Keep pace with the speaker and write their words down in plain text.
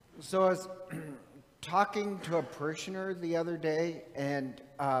So I was talking to a parishioner the other day, and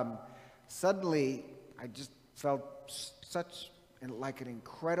suddenly I just felt like an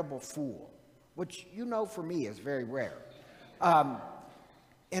incredible fool, which for me is very rare. And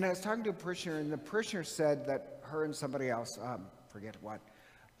I was talking to a parishioner, and the parishioner said that her and somebody else, forget what,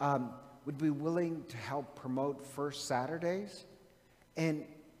 would be willing to help promote First Saturdays. And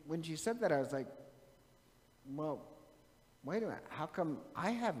when she said that, I was like, well, wait a minute, how come I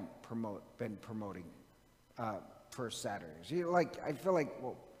haven't been promoting First Saturdays? I feel like,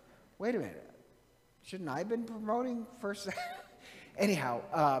 well, wait a minute, shouldn't I have been promoting First Saturdays? Anyhow,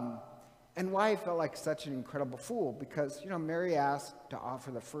 and why I felt like such an incredible fool, because, Mary asked to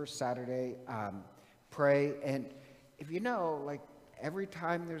offer the first Saturday, pray, and if every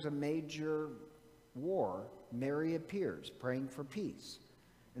time there's a major war, Mary appears praying for peace.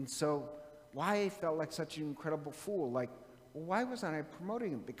 And so why I felt like such an incredible fool, well, why wasn't I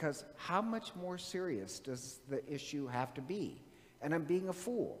promoting it? Because how much more serious does the issue have to be? And I'm being a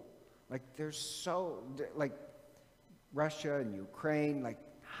fool. Russia and Ukraine,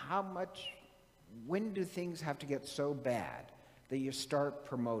 when do things have to get so bad that you start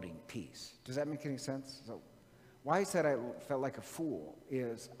promoting peace? Does that make any sense? So why I said I felt like a fool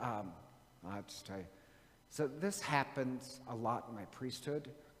is, I'll just tell you. So this happens a lot in my priesthood,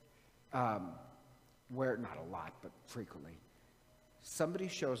 where, not a lot, but frequently. Somebody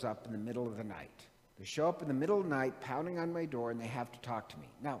shows up in the middle of the night. They show up in the middle of the night, pounding on my door, and they have to talk to me.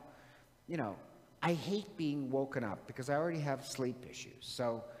 Now, I hate being woken up because I already have sleep issues.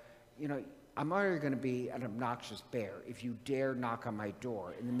 So, I'm already going to be an obnoxious bear if you dare knock on my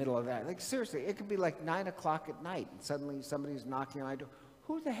door in the middle of that. Seriously, it could be 9 o'clock at night, and suddenly somebody's knocking on my door.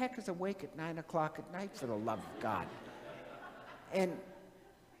 Who the heck is awake at 9 o'clock at night, for the love of God? And,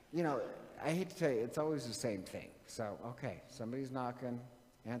 I hate to tell you, it's always the same thing. So, okay, somebody's knocking,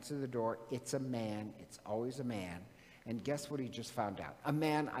 answer the door. It's a man. It's always a man. And guess what he just found out? A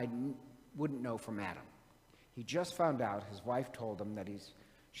man I wouldn't know from Adam. He just found out his wife told him that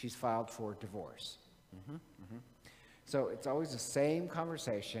she's filed for divorce. So it's always the same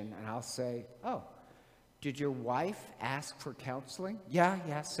conversation, and I'll say, oh, did your wife ask for counseling?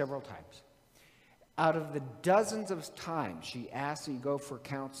 Yeah, several times. Out of the dozens of times she asked that you go for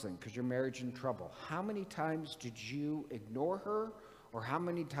counseling because your marriage is in trouble, how many times did you ignore her, or how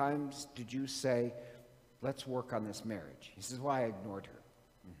many times did you say, let's work on this marriage? He says, why I ignored her.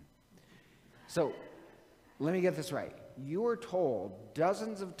 So let me get this right. You were told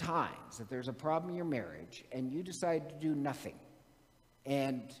dozens of times that there's a problem in your marriage, and you decide to do nothing.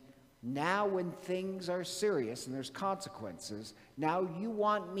 And now when things are serious and there's consequences, now you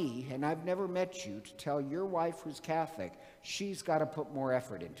want me, and I've never met you, to tell your wife who's Catholic she's got to put more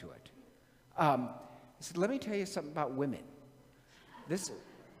effort into it. I said, let me tell you something about women. Because,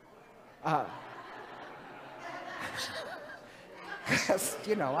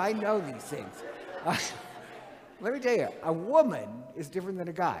 I know these things. Let me tell you, a woman is different than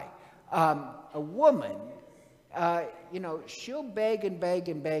a guy. A woman, she'll beg and beg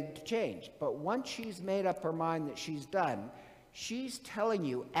and beg to change. But once she's made up her mind that she's done, she's telling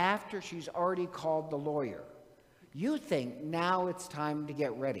you after she's already called the lawyer. You think now it's time to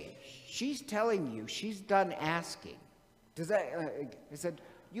get ready. She's telling you she's done asking. I said,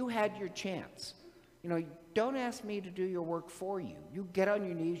 you had your chance. Don't ask me to do your work for you. You get on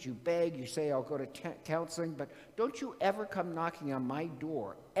your knees, you beg, you say, I'll go to counseling, but don't you ever come knocking on my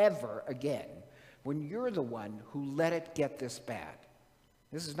door ever again when you're the one who let it get this bad.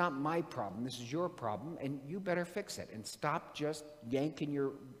 This is not my problem. This is your problem, and you better fix it and stop just yanking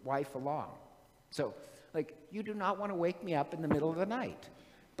your wife along. So, you do not want to wake me up in the middle of the night.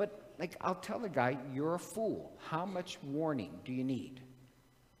 But, I'll tell the guy, you're a fool. How much warning do you need?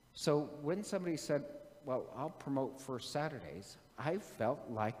 So when somebody said, well, I'll promote First Saturdays, I felt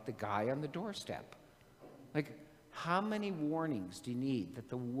like the guy on the doorstep. How many warnings do you need that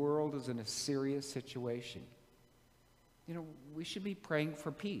the world is in a serious situation? We should be praying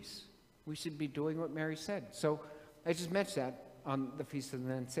for peace. We should be doing what Mary said. So I just mentioned that on the Feast of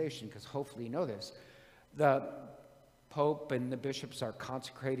the Annunciation, because hopefully you know this. The Pope and the bishops are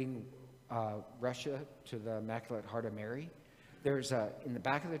consecrating Russia to the Immaculate Heart of Mary. There's in the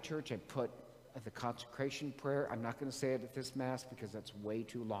back of the church, I put the consecration prayer. I'm not going to say it at this Mass because that's way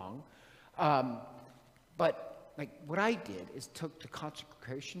too long. But what I did is took the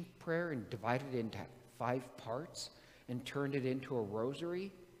consecration prayer and divided it into 5 parts and turned it into a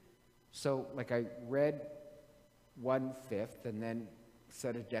rosary. So I read 1/5 and then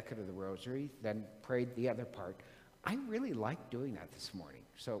said a decade of the rosary, then prayed the other part. I really like doing that this morning,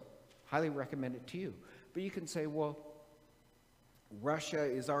 so highly recommend it to you. But you can say, well, Russia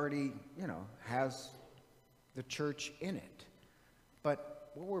is already, has the church in it.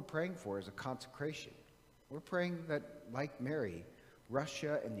 But what we're praying for is a consecration. We're praying that, like Mary,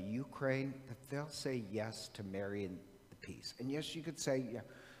 Russia and the Ukraine, that they'll say yes to Mary and the peace. And yes, you could say, yeah,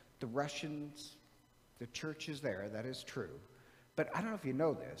 the Russians, the church is there, that is true. But I don't know if you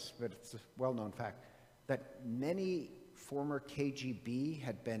know this, but it's a well-known fact, that many former KGB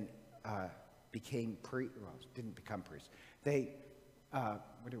had didn't become priests. They,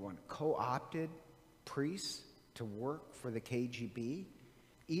 co-opted priests to work for the KGB.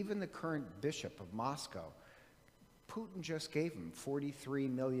 Even the current bishop of Moscow, Putin just gave him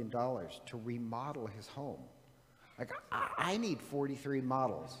 $43 million to remodel his home. Like, I need $43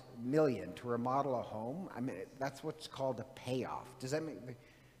 million to remodel a home. I mean, that's what's called a payoff. Does that mean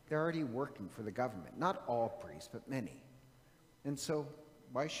they're already working for the government? Not all priests, but many. And so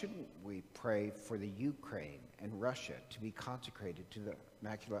why shouldn't we pray for the Ukraine and Russia to be consecrated to the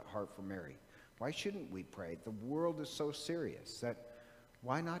Immaculate Heart for Mary? Why shouldn't we pray? The world is so serious that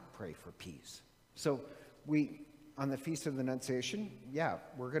why not pray for peace? So on the Feast of the Annunciation,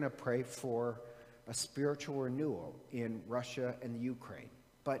 we're going to pray for a spiritual renewal in Russia and the Ukraine.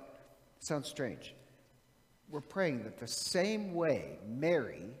 But it sounds strange. We're praying that the same way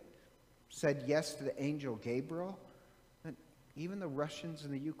Mary said yes to the angel Gabriel, that even the Russians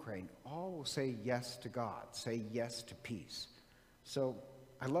and the Ukraine all will say yes to God, say yes to peace. So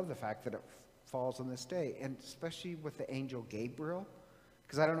I love the fact that it falls on this day, and especially with the angel Gabriel,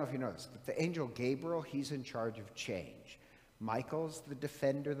 because I don't know if you know this, but the angel Gabriel, he's in charge of change. Michael's the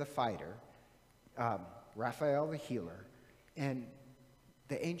defender, the fighter, Raphael the healer, and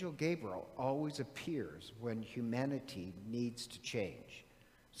the angel Gabriel always appears when humanity needs to change.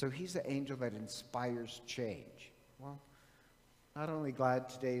 So he's the angel that inspires change. Well, not only glad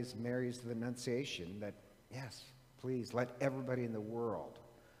today is Mary's Annunciation, that yes, please let everybody in the world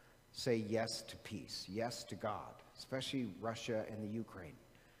say yes to peace, yes to God, especially Russia and the Ukraine.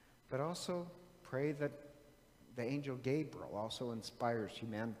 But also pray that the angel Gabriel also inspires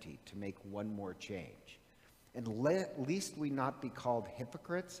humanity to make one more change. And at least we not be called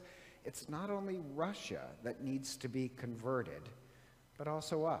hypocrites. It's not only Russia that needs to be converted, but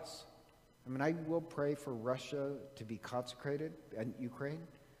also us. I mean, I will pray for Russia to be consecrated and Ukraine,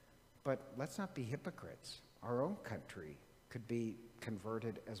 but let's not be hypocrites. Our own country could be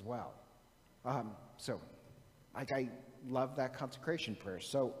converted as well. I love that consecration prayer.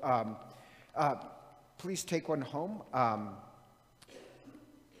 So please take one home.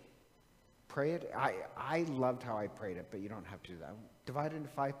 Pray it. I loved how I prayed it, but you don't have to do that. Divide it into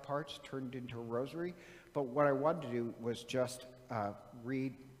 5 parts, turned into a rosary. But what I wanted to do was just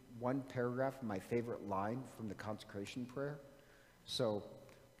read one paragraph of my favorite line from the consecration prayer. So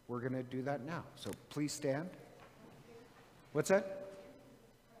we're going to do that now. So please stand. What's that?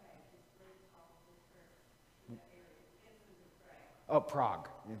 Oh, Prague.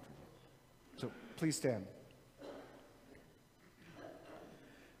 So please stand.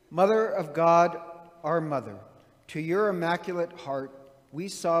 Mother of God, our Mother, to your Immaculate Heart, we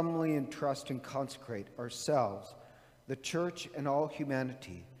solemnly entrust and consecrate ourselves, the Church, and all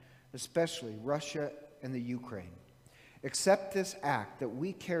humanity, especially Russia and the Ukraine. Accept this act that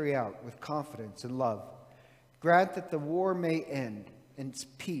we carry out with confidence and love. Grant that the war may end and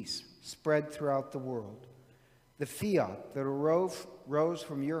peace spread throughout the world. The fiat that rose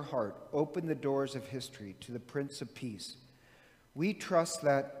from your heart opened the doors of history to the Prince of Peace. We trust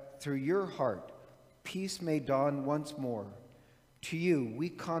that through your heart, peace may dawn once more. To you, we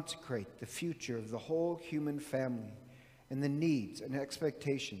consecrate the future of the whole human family and the needs and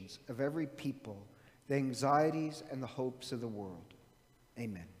expectations of every people, the anxieties and the hopes of the world.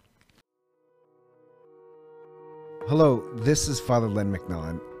 Amen. Hello, this is Father Len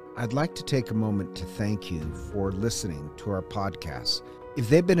McMillan. I'd like to take a moment to thank you for listening to our podcast. If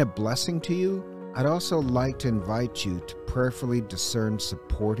they've been a blessing to you, I'd also like to invite you to prayerfully discern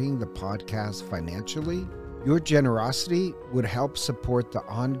supporting the podcast financially. Your generosity would help support the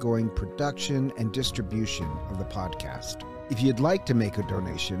ongoing production and distribution of the podcast. If you'd like to make a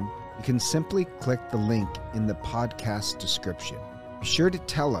donation, you can simply click the link in the podcast description. Be sure to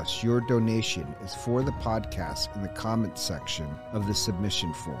tell us your donation is for the podcast in the comments section of the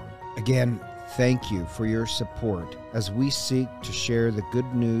submission form. Again, thank you for your support as we seek to share the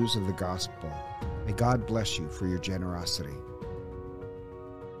good news of the gospel. May God bless you for your generosity.